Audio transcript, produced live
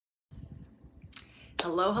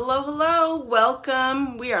Hello, hello, hello.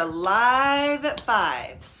 Welcome. We are live at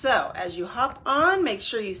 5. So as you hop on, make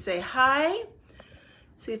sure you say hi.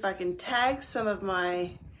 See if I can tag some of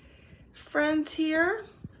my friends here.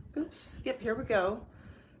 Oops. Yep, here we go.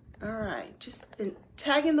 All right. Just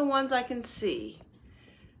tagging the ones I can see.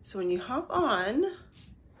 So when you hop on,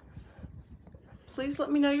 please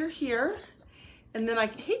let me know you're here. And then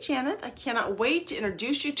hey Janet, I cannot wait to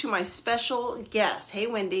introduce you to my special guest. Hey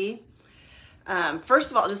Wendy.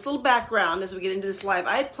 First of all, just a little background as we get into this live.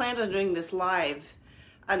 I had planned on doing this live,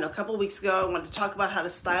 I don't know, a couple of weeks ago. I wanted to talk about how to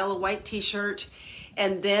style a white t-shirt.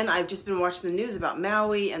 And then I've just been watching the news about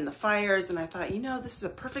Maui and the fires. And I thought, you know, this is a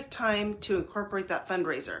perfect time to incorporate that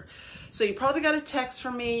fundraiser. So you probably got a text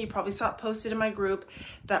from me. You probably saw it posted in my group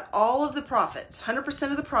that all of the profits,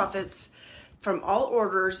 100% of the profits from all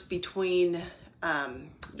orders between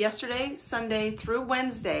yesterday, Sunday through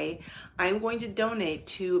Wednesday, I'm going to donate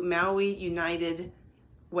to Maui United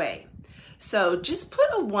Way. So just put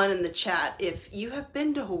a 1 in the chat if you have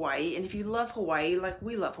been to Hawaii and if you love Hawaii like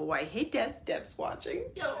we love Hawaii. Hey Deb, Deb's watching.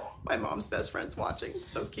 My mom's best friend's watching.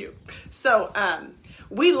 So cute. So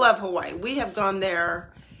we love Hawaii. We have gone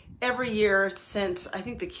there every year since I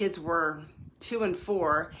think the kids were 2 and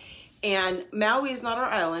 4. And Maui is not our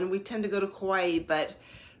island. We tend to go to Kauai, but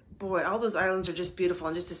boy, all those islands are just beautiful,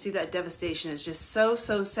 and just to see that devastation is just so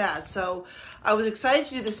sad. So I was excited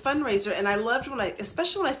to do this fundraiser, and I loved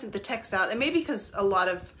especially when I sent the text out, and maybe because a lot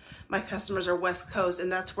of my customers are West Coast,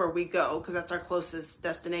 and that's where we go, because that's our closest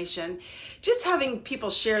destination. Just having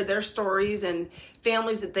people share their stories and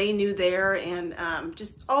families that they knew there, and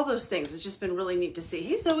just all those things. It's just been really neat to see.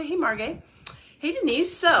 Hey Zoe, hey Margay, hey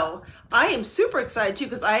Denise. So I am super excited too,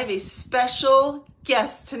 because I have a special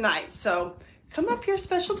guest tonight. So come up here,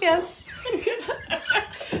 special guest.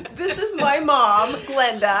 This is my mom,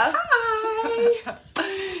 Glenda. Hi.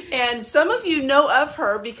 And some of you know of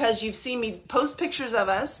her because you've seen me post pictures of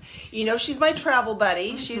us. You know she's my travel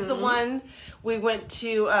buddy. Mm-hmm. She's the one we went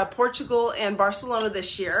to Portugal and Barcelona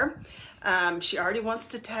this year. She already wants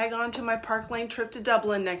to tag on to my Park Lane trip to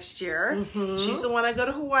Dublin next year. Mm-hmm. She's the one I go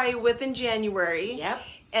to Hawaii with in January. Yep.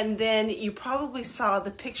 And then you probably saw the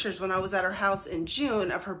pictures when I was at her house in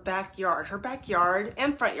June of her backyard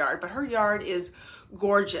and front yard, but her yard is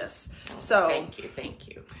gorgeous. Oh, so thank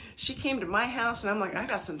you. She came to my house and I'm like, I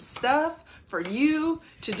got some stuff for you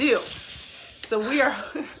to do. So we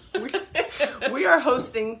are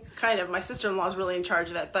hosting my sister-in-law is really in charge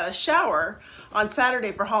of it, but a shower on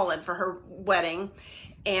Saturday for Holland for her wedding.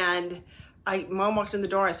 And Mom walked in the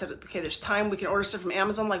door. I said, okay, there's time. We can order stuff from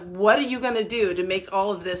Amazon. Like, what are you going to do to make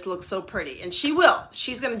all of this look so pretty? And she will.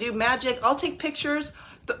 She's going to do magic. I'll take pictures.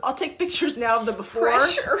 I'll take pictures now of the before.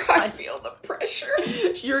 Pressure. I feel the pressure.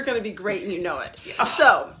 You're going to be great and you know it. Yeah.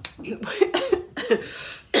 So,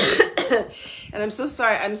 and I'm so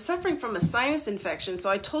sorry. I'm suffering from a sinus infection. So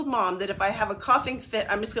I told Mom that if I have a coughing fit,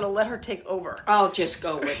 I'm just going to let her take over. I'll just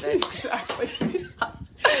go with it. Exactly.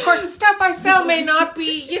 Of course, the stuff I sell may not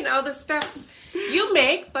be, the stuff you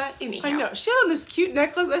make, but anyhow. I know. She had on this cute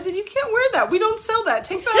necklace. I said, you can't wear that. We don't sell that.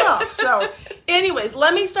 Take that off. So anyways,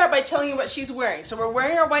 let me start by telling you what she's wearing. So we're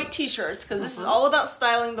wearing our white t-shirts because this is all about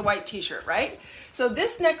styling the white t-shirt, right? So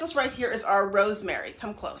this necklace right here is our Rosemary.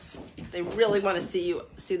 Come close. They really want to see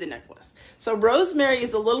the necklace. So Rosemary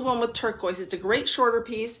is the little one with turquoise. It's a great shorter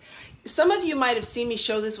piece. Some of you might have seen me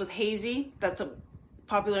show this with Hazy. That's a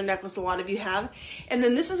popular necklace a lot of you have. And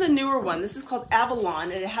then this is a newer one. This is called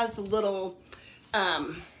Avalon, and it has the little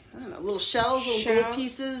little shells, little gold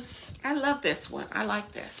pieces. I love this one. I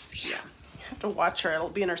like this. Yeah. You have to watch her. It'll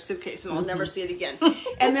be in her suitcase and I'll never see it again.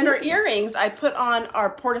 And then her earrings, I put on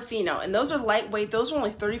our Portofino, and those are lightweight. Those are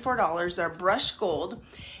only $34. They're brushed gold.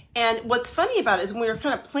 And what's funny about it is when we were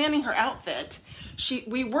kind of planning her outfit,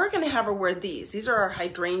 we were going to have her wear these. These are our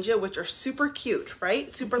hydrangea, which are super cute,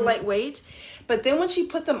 right? Super lightweight. But then when she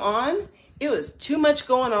put them on, it was too much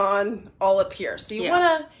going on all up here. So you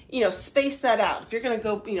want to, space that out. If you're going to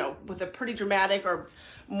go, with a pretty dramatic or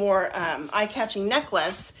more eye-catching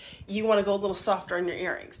necklace, you want to go a little softer on your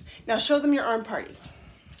earrings. Now show them your arm party.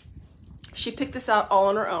 She picked this out all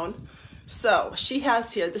on her own. So she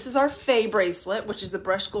has here, this is our Faye bracelet, which is the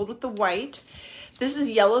brushed gold with the white. This is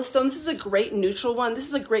Yellowstone. This is a great neutral one. This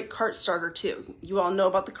is a great cart starter too. You all know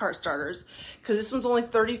about the cart starters because this one's only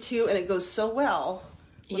 $32 and it goes so well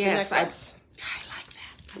with the necklace. I like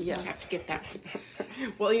that. Yes. I have to get that.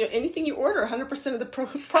 Well, anything you order, 100% of the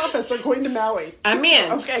profits are going to Maui. I'm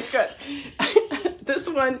in. Okay, good. This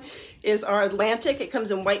one is our Atlantic. It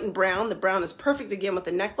comes in white and brown. The brown is perfect again with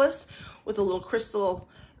the necklace with a little crystal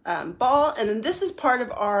ball. And then this is part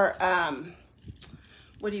of our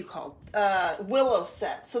what do you call willow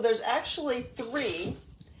set. So there's actually 3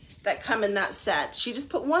 that come in that set. She just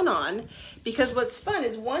put 1 on because what's fun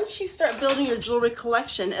is once you start building your jewelry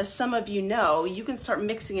collection, as some of you know, you can start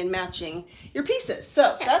mixing and matching your pieces.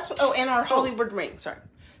 So that's, oh, and our Hollywood ring. Sorry,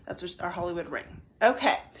 that's our Hollywood ring.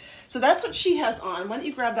 Okay, so that's what she has on. Why don't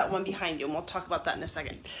you grab that one behind you and we'll talk about that in a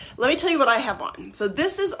second. Let me tell you what I have on. So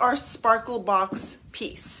this is our Sparkle Box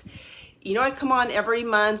piece. You know I come on every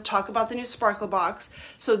month, talk about the new Sparkle Box.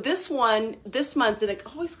 So this one, this month, and it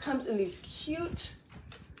always comes in these cute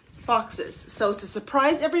boxes. So it's a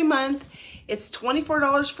surprise every month. It's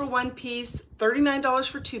 $24 for 1 piece, $39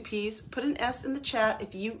 for 2 piece. Put an S in the chat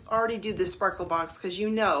if you already do this Sparkle Box because you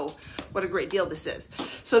know what a great deal this is.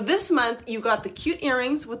 So this month you got the cute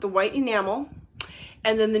earrings with the white enamel,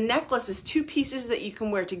 and then the necklace is 2 pieces that you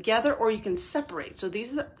can wear together or you can separate. So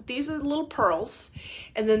these are the little pearls,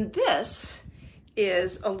 and then this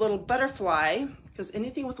is a little butterfly, because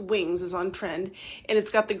anything with wings is on trend, and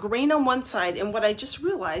it's got the green on one side, and what I just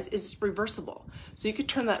realized is reversible. So you could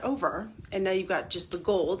turn that over, and now you've got just the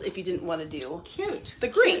gold if you didn't want to do the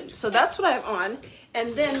green. So that's what I have on.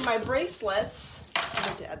 And then my bracelets, I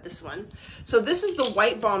have to add this one. So this is the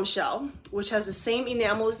white bombshell, which has the same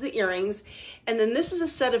enamel as the earrings. And then this is a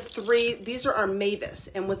set of 3. These are our Mavis.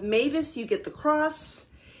 And with Mavis, you get the cross,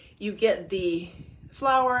 you get the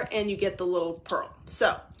flower, and you get the little pearl.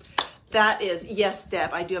 So that is, yes, Deb,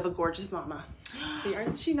 I do have a gorgeous mama. See,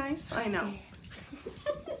 aren't she nice? I know.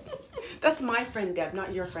 That's my friend Deb,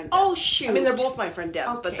 not your friend Deb. Oh, shoot. I mean, they're both my friend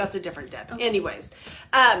Debs, but that's a different Deb. Okay. Anyways.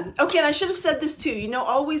 Okay, and I should have said this too. You know,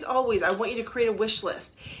 always, always, I want you to create a wish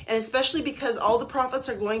list. And especially because all the profits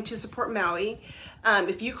are going to support Maui.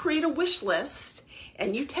 If you create a wish list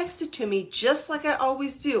and you text it to me, just like I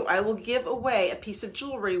always do, I will give away a piece of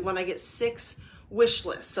jewelry when I get 6 wish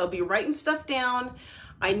lists. So I'll be writing stuff down.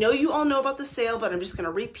 I know you all know about the sale, but I'm just going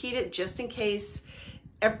to repeat it just in case.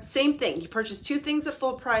 Same thing. You purchase 2 things at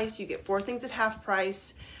full price, you get 4 things at half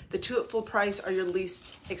price. The 2 at full price are your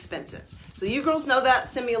least expensive. So you girls know that.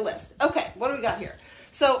 Send me a list. Okay, what do we got here?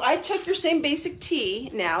 So I took your same basic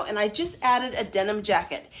tee now, and I just added a denim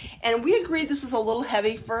jacket. And we agreed this was a little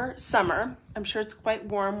heavy for summer. I'm sure it's quite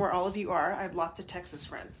warm where all of you are. I have lots of Texas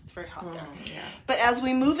friends. It's very hot there. Yeah. But as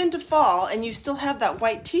we move into fall and you still have that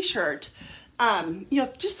white t-shirt, you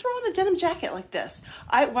know, just throw on a denim jacket like this.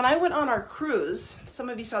 When I went on our cruise, some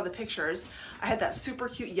of you saw the pictures, I had that super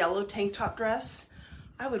cute yellow tank top dress.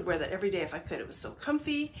 I would wear that every day if I could. It was so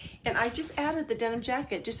comfy. And I just added the denim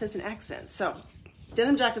jacket just as an accent. So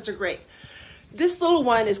denim jackets are great. This little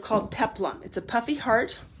one is called Peplum. It's a puffy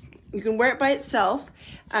heart. You can wear it by itself.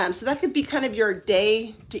 So that could be kind of your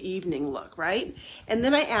day to evening look, right? And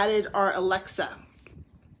then I added our Alexa.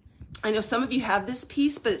 I know some of you have this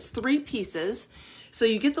piece, but it's 3 pieces. So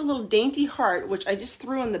you get the little dainty heart, which I just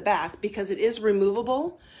threw in the back because it is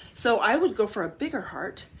removable. So I would go for a bigger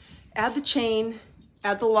heart, add the chain,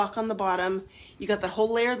 add the lock on the bottom. You got that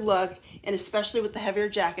whole layered look, and especially with the heavier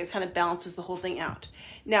jacket, it kind of balances the whole thing out.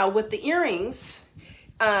 Now with the earrings,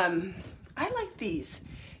 I like these.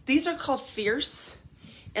 These are called Fierce,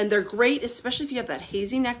 and they're great, especially if you have that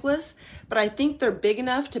hazy necklace, but I think they're big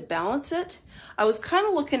enough to balance it. I was kind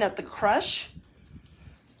of looking at the Crush,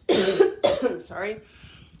 sorry,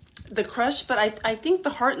 the Crush, but I think the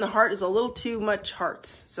heart in the heart is a little too much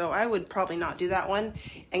hearts. So I would probably not do that one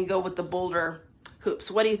and go with the bolder hoops.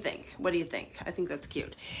 What do you think? What do you think? I think that's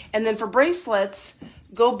cute. And then for bracelets,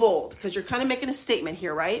 go bold because you're kind of making a statement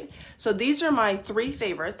here, right? So these are my 3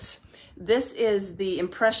 favorites. This is the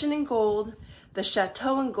Impression in gold, the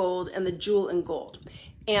Chateau in gold, and the Jewel in gold.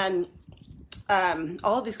 And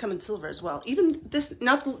all of these come in silver as well. Even this,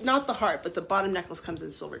 not the heart, but the bottom necklace comes in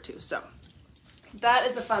silver too. So that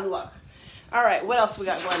is a fun look. All right, what else we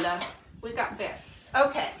got, Glenda? We got this.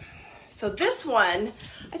 Okay, so this one,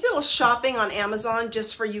 I did a little shopping on Amazon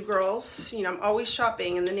just for you girls. You know, I'm always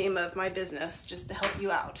shopping in the name of my business just to help you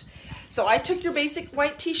out. So I took your basic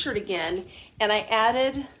white t-shirt again, and I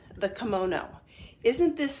added the kimono.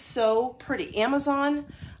 Isn't this so pretty? Amazon,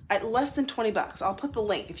 at less than 20 bucks. I'll put the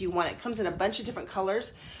link if you want it. It comes in a bunch of different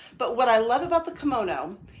colors. But what I love about the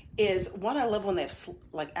kimono is, one, I love when they have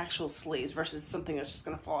like actual sleeves versus something that's just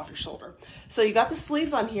gonna fall off your shoulder. So you got the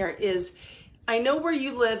sleeves on here. I know where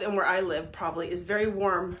you live and where I live probably is very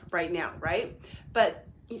warm right now, right? But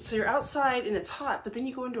so you're outside and it's hot, but then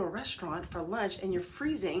you go into a restaurant for lunch and you're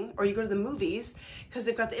freezing, or you go to the movies because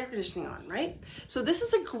they've got the air conditioning on, right? So this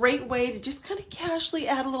is a great way to just kind of casually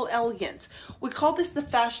add a little elegance. We call this the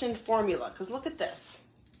fashion formula because look at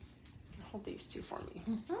this. Hold these 2 for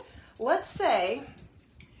me. Let's say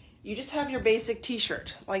you just have your basic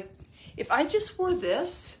t-shirt. Like if I just wore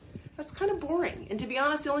this, That's kind of boring. And to be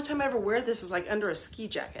honest, the only time I ever wear this is like under a ski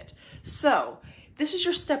jacket. So this is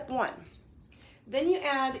your step 1. Then you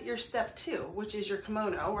add your step 2, which is your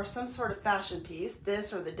kimono or some sort of fashion piece,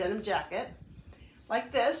 this or the denim jacket,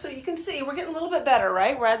 like this. So you can see we're getting a little bit better,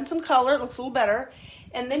 right? We're adding some color, it looks a little better.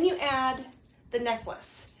 And then you add the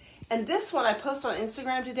necklace. And this one I posted on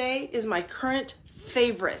Instagram today is my current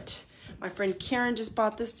favorite. My friend Karen just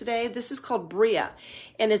bought this today. This is called Bria,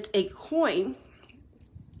 and it's a coin.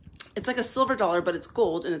 It's like a silver dollar, but it's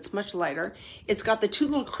gold and it's much lighter. It's got the 2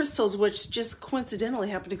 little crystals, which just coincidentally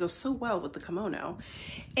happen to go so well with the kimono.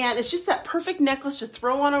 And it's just that perfect necklace to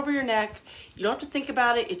throw on over your neck. You don't have to think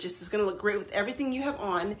about it. It just is gonna look great with everything you have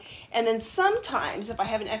on. And then sometimes, if I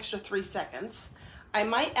have an extra 3 seconds, I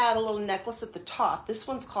might add a little necklace at the top. This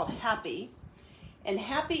one's called Happy. And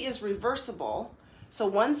Happy is reversible. So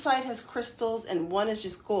one side has crystals and one is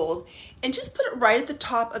just gold, and just put it right at the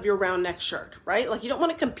top of your round neck shirt, right? Like you don't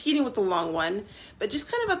want it competing with the long one, but just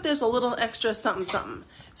kind of up there's a little extra something something.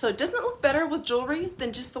 So doesn't it look better with jewelry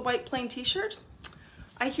than just the white plain t-shirt?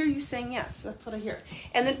 I hear you saying yes, that's what I hear.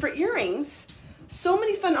 And then for earrings, so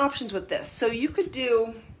many fun options with this. So you could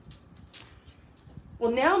do,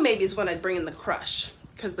 well now maybe is when I'd bring in the crush,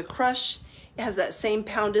 because the crush, it has that same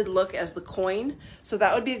pounded look as the coin. So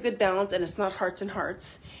that would be a good balance, and it's not hearts and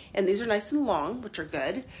hearts. And these are nice and long, which are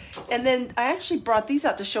good. And then I actually brought these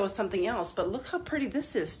out to show us something else, but look how pretty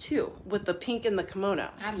this is too, with the pink and the kimono.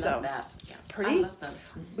 I love that. Yeah, pretty. I love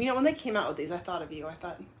those. You know, when they came out with these, I thought of you. I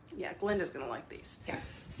thought, yeah, Glenda's gonna like these. Yeah.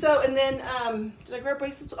 So, and then, did I grab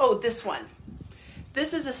bracelets? Oh, this one.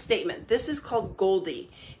 This is a statement. This is called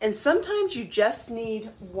Goldie. And sometimes you just need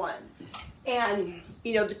one. And,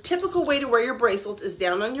 you know, the typical way to wear your bracelets is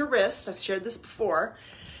down on your wrist. I've shared this before.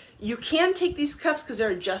 You can take these cuffs because they're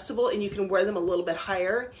adjustable and you can wear them a little bit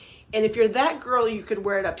higher. And if you're that girl, you could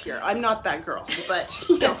wear it up here. I'm not that girl, but,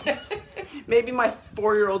 you know, maybe my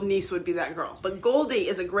 4-year-old niece would be that girl. But Goldie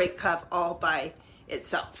is a great cuff all by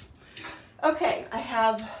itself. Okay, I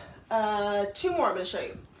have 2 more I'm going to show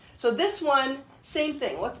you. So this one, same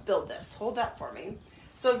thing. Let's build this. Hold that for me.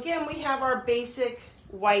 So again, we have our basic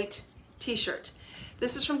white t-shirt.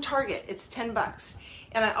 This is from Target. It's 10 bucks.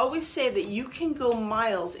 And I always say that you can go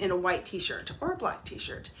miles in a white t-shirt or a black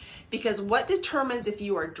t-shirt, because what determines if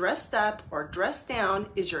you are dressed up or dressed down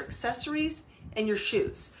is your accessories and your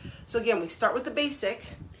shoes. So again, we start with the basic,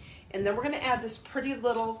 and then we're going to add this pretty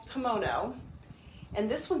little kimono. And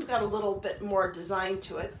this one's got a little bit more design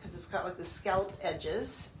to it because it's got like the scalloped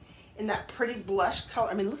edges in that pretty blush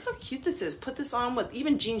color. I mean, look how cute this is. Put this on with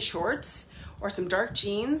even jean shorts or some dark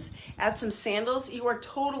jeans, add some sandals, you are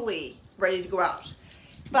totally ready to go out.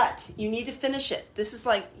 But you need to finish it. This is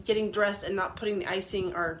like getting dressed and not putting the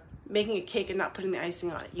icing, or making a cake and not putting the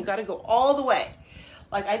icing on it. You gotta go all the way.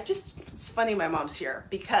 Like it's funny my mom's here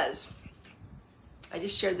because I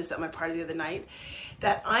just shared this at my party the other night,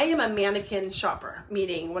 that I am a mannequin shopper,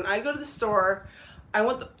 meaning when I go to the store, I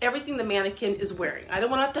want everything the mannequin is wearing. I don't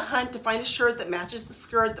want to have to hunt to find a shirt that matches the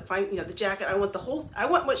skirt, the jacket. I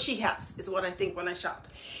want what she has, is what I think when I shop.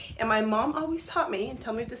 And my mom always taught me, and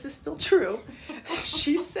tell me if this is still true,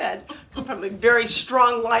 she said, from a very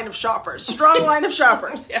strong line of shoppers,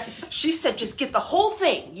 yeah. She said, just get the whole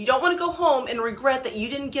thing. You don't want to go home and regret that you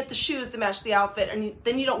didn't get the shoes to match the outfit, and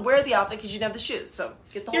then you don't wear the outfit because you didn't have the shoes. So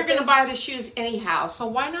get the whole thing. You're going to buy the shoes anyhow, so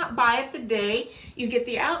why not buy it the day you get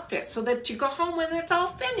the outfit so that you go home when it's all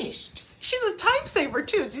finished? She's a time saver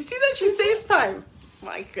too. Did you see that? She saves time.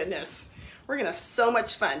 My goodness. We're going to have so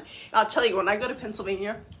much fun. And I'll tell you, when I go to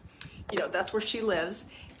Pennsylvania, you know, that's where she lives,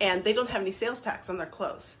 and they don't have any sales tax on their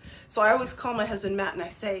clothes. So I always call my husband Matt and I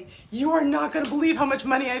say, you are not going to believe how much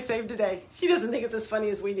money I saved today. He doesn't think it's as funny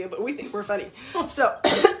as we do, but we think we're funny. So,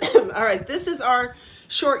 all right, this is our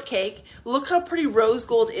shortcake. Look how pretty rose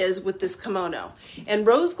gold is with this kimono. And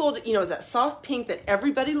rose gold, you know, is that soft pink that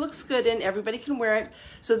everybody looks good in, everybody can wear it.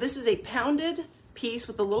 So this is a pounded piece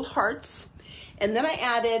with the little hearts. And then I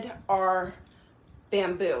added our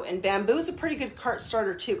bamboo, and bamboo is a pretty good cart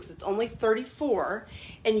starter too because it's only $34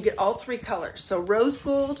 and you get all 3 colors, so rose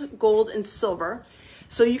gold, gold, and silver.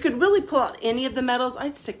 So you could really pull out any of the metals.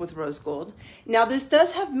 I'd stick with rose gold. Now this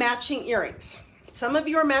does have matching earrings. Some of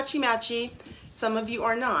you are matchy-matchy, some of you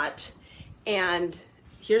are not, and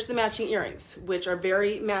here's the matching earrings, which are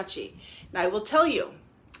very matchy. Now I will tell you,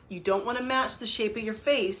 you don't want to match the shape of your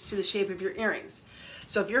face to the shape of your earrings.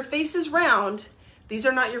 So if your face is round, these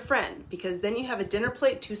are not your friend, because then you have a dinner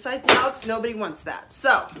plate, 2 side salads. Nobody wants that.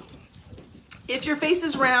 So if your face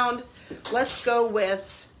is round, let's go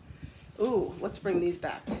with, ooh, let's bring these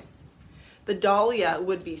back. The dahlia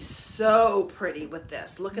would be so pretty with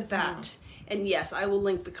this. Look at that. And yes, I will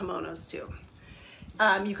link the kimonos too.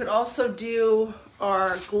 You could also do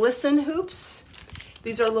our glisten hoops.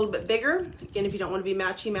 These are a little bit bigger. Again, if you don't want to be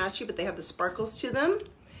matchy-matchy, but they have the sparkles to them.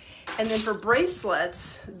 And then for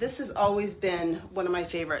bracelets, this has always been one of my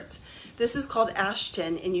favorites. This is called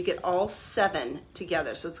Ashton, and you get all 7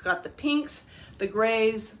 together. So it's got the pinks, the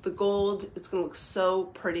grays, the gold. It's gonna look so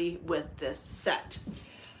pretty with this set.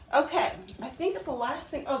 Okay, I think the last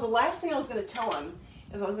thing I was gonna tell him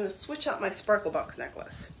is I was gonna switch out my Sparkle Box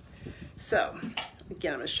necklace. So,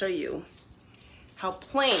 again, I'm gonna show you how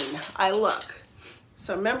plain I look.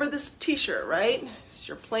 So remember this t-shirt, right? It's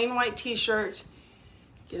your plain white t-shirt.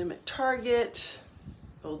 Get them at Target,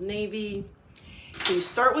 Old Navy. So you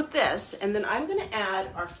start with this, and then I'm gonna add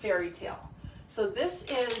our fairy tale. So this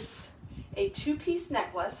is a 2-piece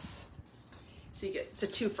necklace. So you get, it's a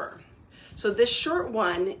twofer. So this short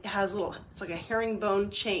one has it's like a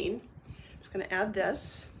herringbone chain. I'm just gonna add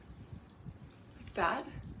this, like that.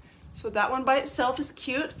 So that one by itself is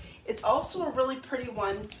cute. It's also a really pretty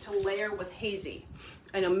one to layer with Hazy.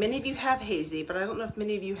 I know many of you have Hazy, but I don't know if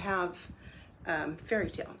many of you have fairy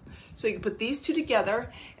tale. So you can put these two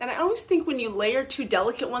together, and I always think when you layer 2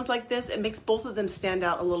 delicate ones like this, it makes both of them stand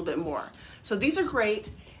out a little bit more. So these are great,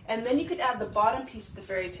 and then you could add the bottom piece of the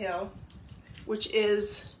fairy tale, which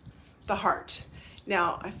is the heart.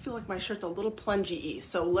 Now, I feel like my shirt's a little plungy-y,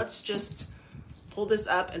 so let's just pull this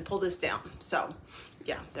up and pull this down. So,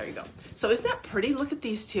 yeah, there you go. So isn't that pretty? Look at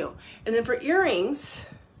these two. And then for earrings,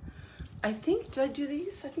 I think, did I do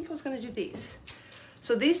these? I think I was gonna do these.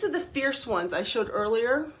 So these are the fierce ones I showed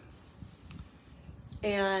earlier,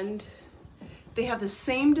 and they have the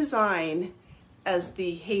same design as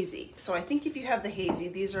the Hazy. So I think if you have the Hazy,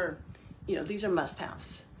 these are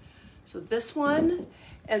must-haves. So this one,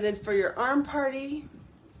 and then for your arm party,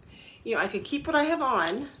 I could keep what I have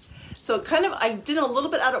on. So I did a little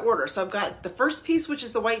bit out of order. So I've got the first piece, which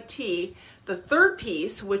is the white tee, the third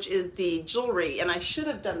piece, which is the jewelry, and I should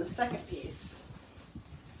have done the second piece.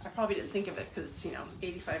 I probably didn't think of it because it's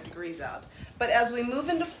 85 degrees out. But as we move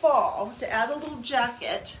into fall, to add a little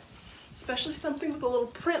jacket, especially something with a little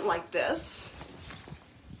print like this,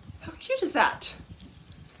 how cute is that?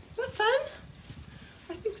 Isn't that fun?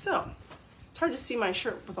 I think so. It's hard to see my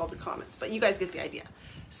shirt with all the comments, but you guys get the idea.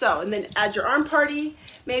 So, and then add your arm party.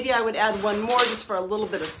 Maybe I would add one more just for a little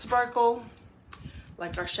bit of sparkle,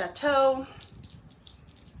 like our chateau.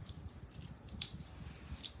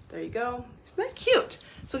 There you go. Isn't that cute?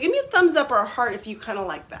 So give me a thumbs up or a heart if you kind of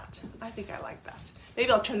like that. I think I like that.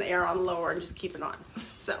 Maybe I'll turn the air on lower and just keep it on.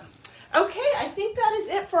 So, okay, I think that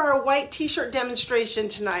is it for our white t-shirt demonstration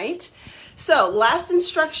tonight. So, last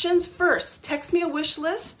instructions first. Text me a wish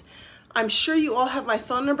list. I'm sure you all have my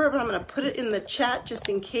phone number, but I'm going to put it in the chat just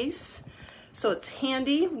in case. So it's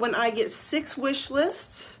handy. When I get 6 wish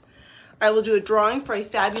lists, I will do a drawing for a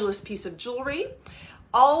fabulous piece of jewelry.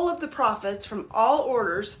 All of the profits from all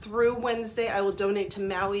orders through Wednesday, I will donate to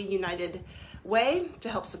Maui United Way to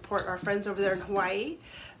help support our friends over there in Hawaii.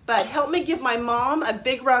 But help me give my mom a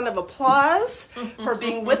big round of applause for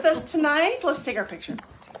being with us tonight. Let's take our picture.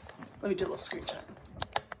 Let me do a little screenshot.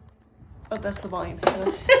 Oh, that's the volume.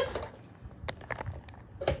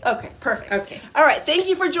 Okay, perfect. Okay. All right, thank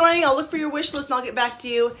you for joining. I'll look for your wish list and I'll get back to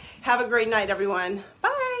you. Have a great night, everyone. Bye.